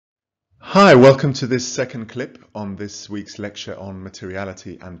Hi, welcome to this second clip on this week's lecture on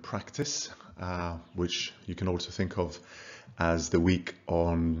materiality and practice, which you can also think of as the week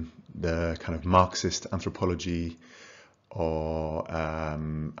on the kind of Marxist anthropology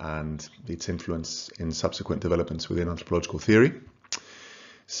and its influence in subsequent developments within anthropological theory.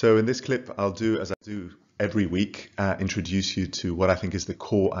 So in this clip, I'll do, as I do every week, introduce you to what I think is the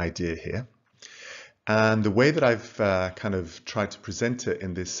core idea here. And the way that I've kind of tried to present it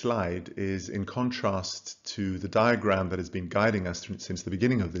in this slide is in contrast to the diagram that has been guiding us since the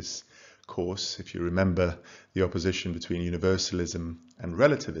beginning of this course. If you remember the opposition between universalism and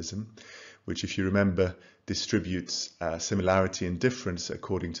relativism, which, if you remember, distributes similarity and difference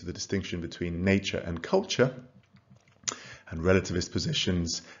according to the distinction between nature and culture. And relativist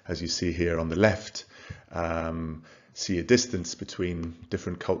positions, as you see here on the left, see a distance between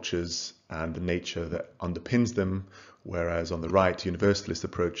different cultures and the nature that underpins them, whereas on the right, universalist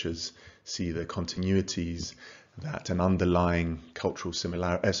approaches see the continuities that an underlying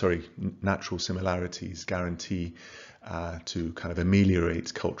natural similarities guarantee to kind of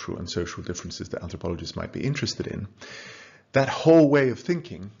ameliorate cultural and social differences that anthropologists might be interested in. That whole way of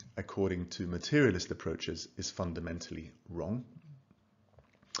thinking, according to materialist approaches, is fundamentally wrong.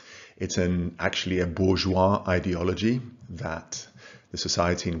 It's actually a bourgeois ideology that the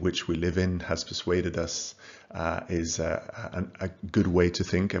society in which we live in has persuaded us is a good way to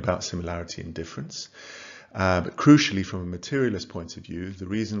think about similarity and difference. But crucially, from a materialist point of view, the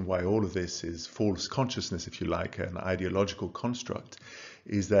reason why all of this is false consciousness, if you like, an ideological construct,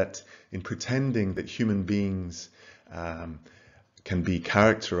 is that in pretending that human beings can be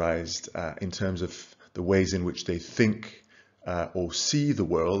characterized in terms of the ways in which they think or see the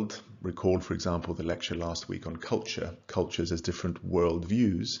world. Recall, for example, the lecture last week on cultures as different world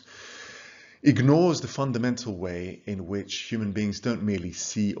views, ignores the fundamental way in which human beings don't merely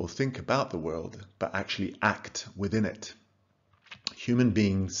see or think about the world, but actually act within it. Human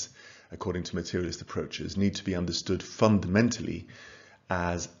beings, according to materialist approaches, need to be understood fundamentally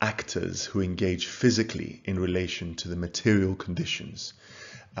as actors who engage physically in relation to the material conditions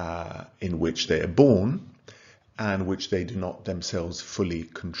in which they are born, and which they do not themselves fully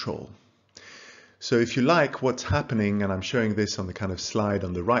control. So if you like, what's happening, and I'm showing this on the kind of slide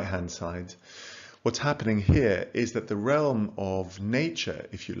on the right-hand side, what's happening here is that the realm of nature,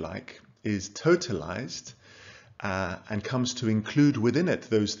 if you like, is totalized and comes to include within it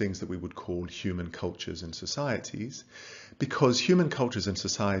those things that we would call human cultures and societies, because human cultures and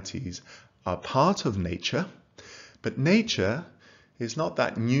societies are part of nature, but nature is not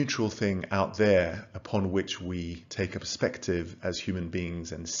that neutral thing out there upon which we take a perspective as human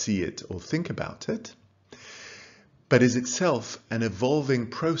beings and see it or think about it, but is itself an evolving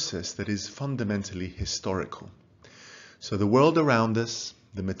process that is fundamentally historical. So the world around us,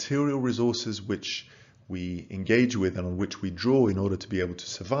 the material resources which we engage with and on which we draw in order to be able to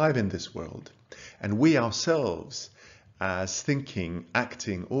survive in this world, and we ourselves as thinking,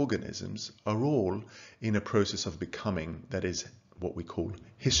 acting organisms, are all in a process of becoming that is what we call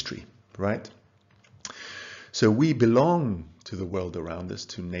history, right? So we belong to the world around us,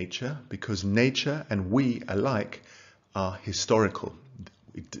 to nature, because nature and we alike are historical.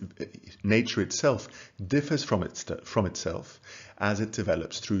 Nature itself differs from itself as it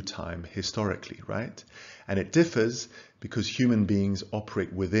develops through time historically, right? And it differs because human beings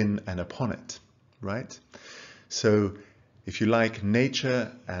operate within and upon it, right? So if you like,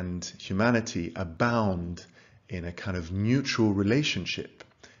 nature and humanity are bound in a kind of mutual relationship,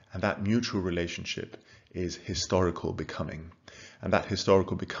 and that mutual relationship is historical becoming, and that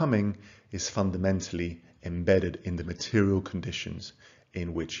historical becoming is fundamentally embedded in the material conditions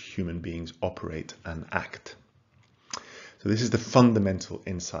in which human beings operate and act. So this is the fundamental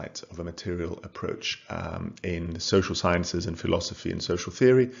insight of a material approach in the social sciences and philosophy and social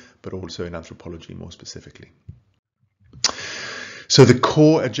theory, but also in anthropology more specifically. So the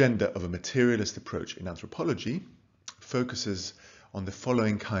core agenda of a materialist approach in anthropology focuses on the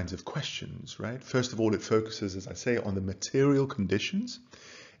following kinds of questions, right? First of all, it focuses, as I say, on the material conditions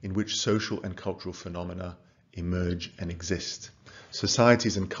in which social and cultural phenomena emerge and exist.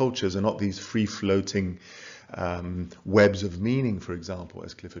 Societies and cultures are not these free-floating webs of meaning, for example,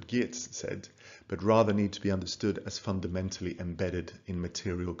 as Clifford Geertz said, but rather need to be understood as fundamentally embedded in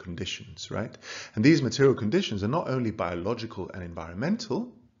material conditions, right? And these material conditions are not only biological and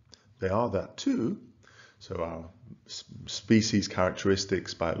environmental, they are that too. So our species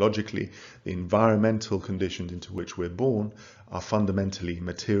characteristics biologically, the environmental conditions into which we're born are fundamentally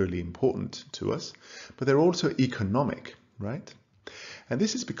materially important to us, but they're also economic, right? And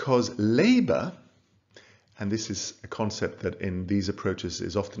this is because labor and this is a concept that in these approaches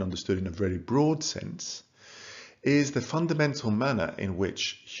is often understood in a very broad sense, is the fundamental manner in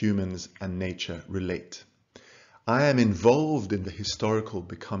which humans and nature relate. I am involved in the historical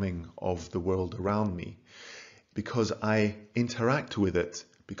becoming of the world around me because I interact with it,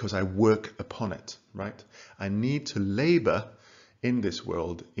 because I work upon it, right? I need to labor in this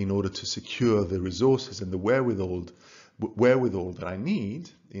world in order to secure the resources and the wherewithal that I need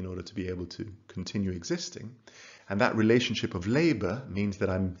in order to be able to continue existing. And that relationship of labor means that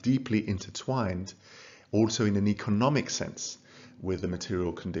I'm deeply intertwined also in an economic sense with the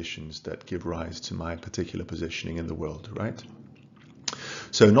material conditions that give rise to my particular positioning in the world, right?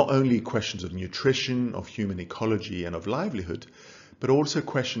 So not only questions of nutrition, of human ecology and of livelihood, but also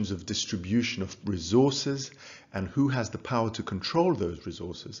questions of distribution of resources and who has the power to control those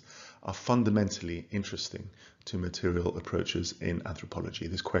resources are fundamentally interesting to material approaches in anthropology.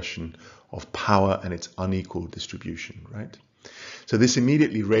 This question of power and its unequal distribution, right? So this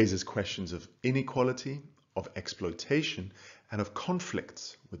immediately raises questions of inequality, of exploitation, and of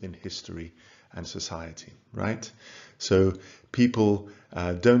conflicts within history and society, right? So people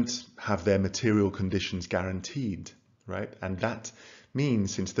don't have their material conditions guaranteed, right? And that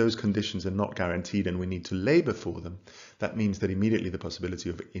means, since those conditions are not guaranteed and we need to labor for them, that means that immediately the possibility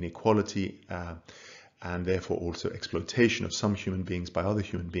of inequality and therefore also exploitation of some human beings by other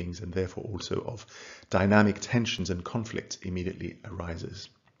human beings, and therefore also of dynamic tensions and conflicts immediately arises.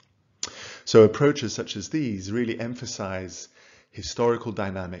 So approaches such as these really emphasize historical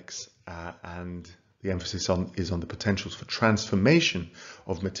dynamics and the emphasis is on the potentials for transformation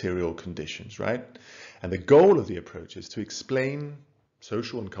of material conditions, right? And the goal of the approach is to explain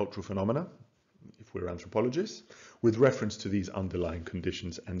social and cultural phenomena, if we're anthropologists, with reference to these underlying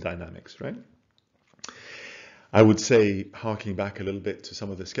conditions and dynamics, right? I would say, harking back a little bit to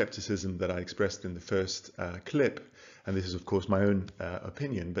some of the skepticism that I expressed in the first clip, and this is of course my own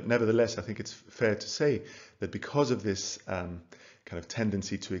opinion, but nevertheless I think it's fair to say that because of this kind of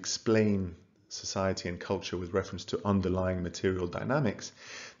tendency to explain society and culture with reference to underlying material dynamics,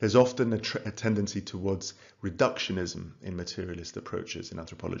 there's often a tendency towards reductionism in materialist approaches in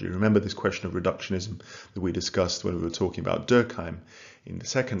anthropology. Remember this question of reductionism that we discussed when we were talking about Durkheim in the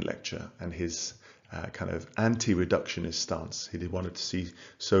second lecture and his kind of anti-reductionist stance. He wanted to see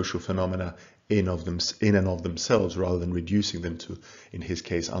social phenomena in and of themselves rather than reducing them to, in his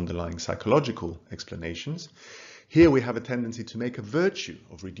case, underlying psychological explanations. Here we have a tendency to make a virtue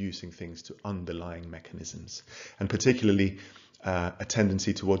of reducing things to underlying mechanisms, and particularly a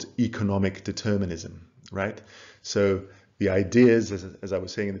tendency towards economic determinism, right? So the ideas, as I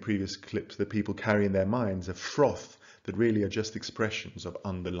was saying in the previous clips, that people carry in their minds are froth that really are just expressions of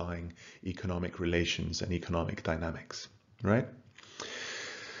underlying economic relations and economic dynamics, right?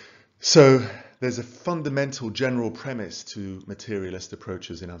 So there's a fundamental general premise to materialist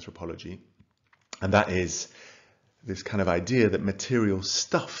approaches in anthropology, and that is this kind of idea that material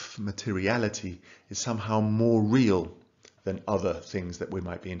stuff, materiality, is somehow more real than other things that we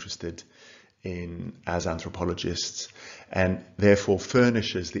might be interested in as anthropologists, and therefore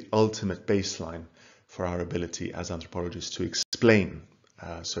furnishes the ultimate baseline for our ability as anthropologists to explain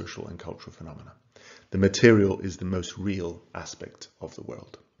social and cultural phenomena. The material is the most real aspect of the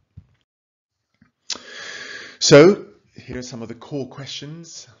world. So here are some of the core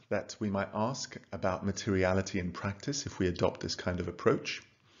questions that we might ask about materiality in practice if we adopt this kind of approach.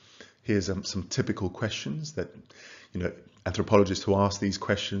 Here's some typical questions that, anthropologists who ask these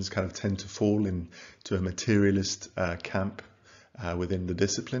questions kind of tend to fall into a materialist camp within the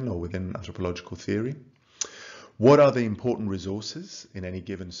discipline or within anthropological theory. What are the important resources in any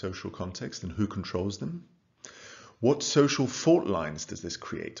given social context and who controls them? What social fault lines does this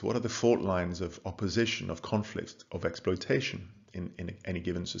create? What are the fault lines of opposition, of conflict, of exploitation in any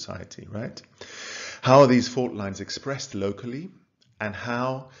given society, right? How are these fault lines expressed locally? And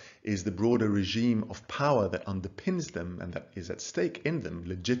how is the broader regime of power that underpins them and that is at stake in them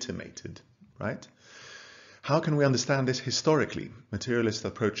legitimated, right? How can we understand this historically? Materialist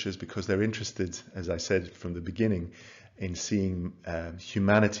approaches, because they're interested, as I said from the beginning, in seeing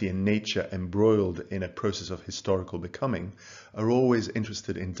humanity and nature embroiled in a process of historical becoming, are always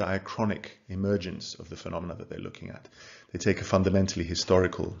interested in diachronic emergence of the phenomena that they're looking at. They take a fundamentally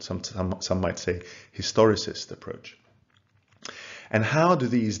historical, some might say historicist approach. And how do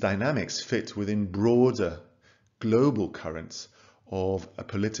these dynamics fit within broader global currents of a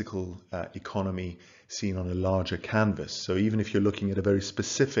political economy seen on a larger canvas? So even if you're looking at a very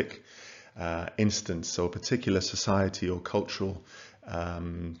specific instance or particular society or cultural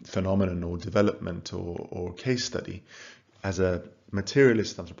phenomenon or development or case study, as a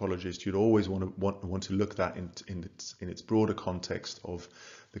materialist anthropologist, you'd always want to look at that in its broader context of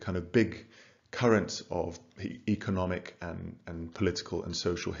the kind of big currents of economic and political and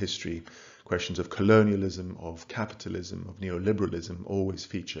social history. Questions of colonialism, of capitalism, of neoliberalism always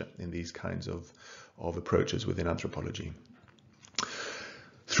feature in these kinds of approaches within anthropology.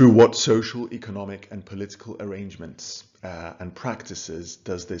 Through what social, economic, and political arrangements and practices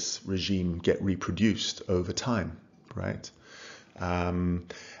does this regime get reproduced over time, right?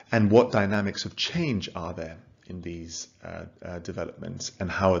 And what dynamics of change are there in these developments, and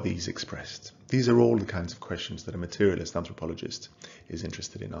how are these expressed? These are all the kinds of questions that a materialist anthropologist is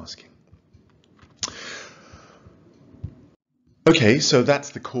interested in asking. Okay, so that's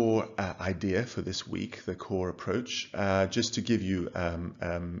the core idea for this week, the core approach. Just to give you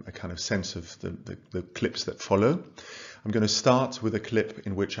a kind of sense of the clips that follow, I'm going to start with a clip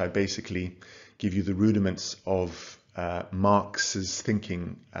in which I basically give you the rudiments of Marx's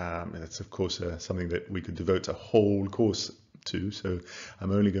thinking. That's of course something that we could devote a whole course to, so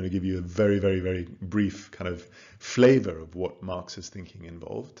I'm only going to give you a very, very, very brief kind of flavor of what Marx's thinking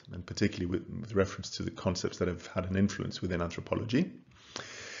involved, and particularly with reference to the concepts that have had an influence within anthropology,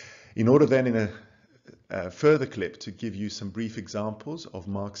 in order then in a further clip to give you some brief examples of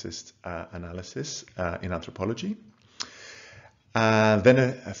Marxist analysis in anthropology. Then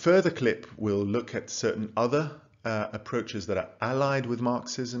a further clip will look at certain other approaches that are allied with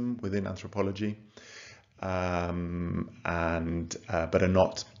Marxism within anthropology, but are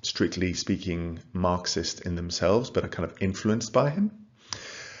not strictly speaking Marxist in themselves, but are kind of influenced by him.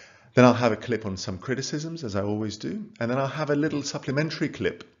 Then I'll have a clip on some criticisms, as I always do, and then I'll have a little supplementary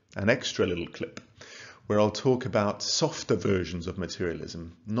clip, an extra little clip, where I'll talk about softer versions of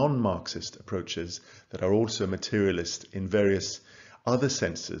materialism, non-Marxist approaches that are also materialist in various other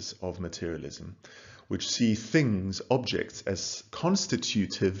senses of materialism, which see things, objects, as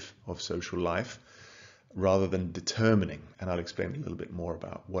constitutive of social life rather than determining. And I'll explain a little bit more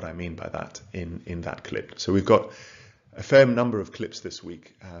about what I mean by that in that clip. So we've got a fair number of clips this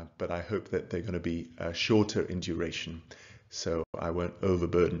week, but I hope that they're going to be shorter in duration, so I won't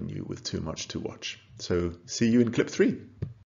overburden you with too much to watch. So see you in clip 3.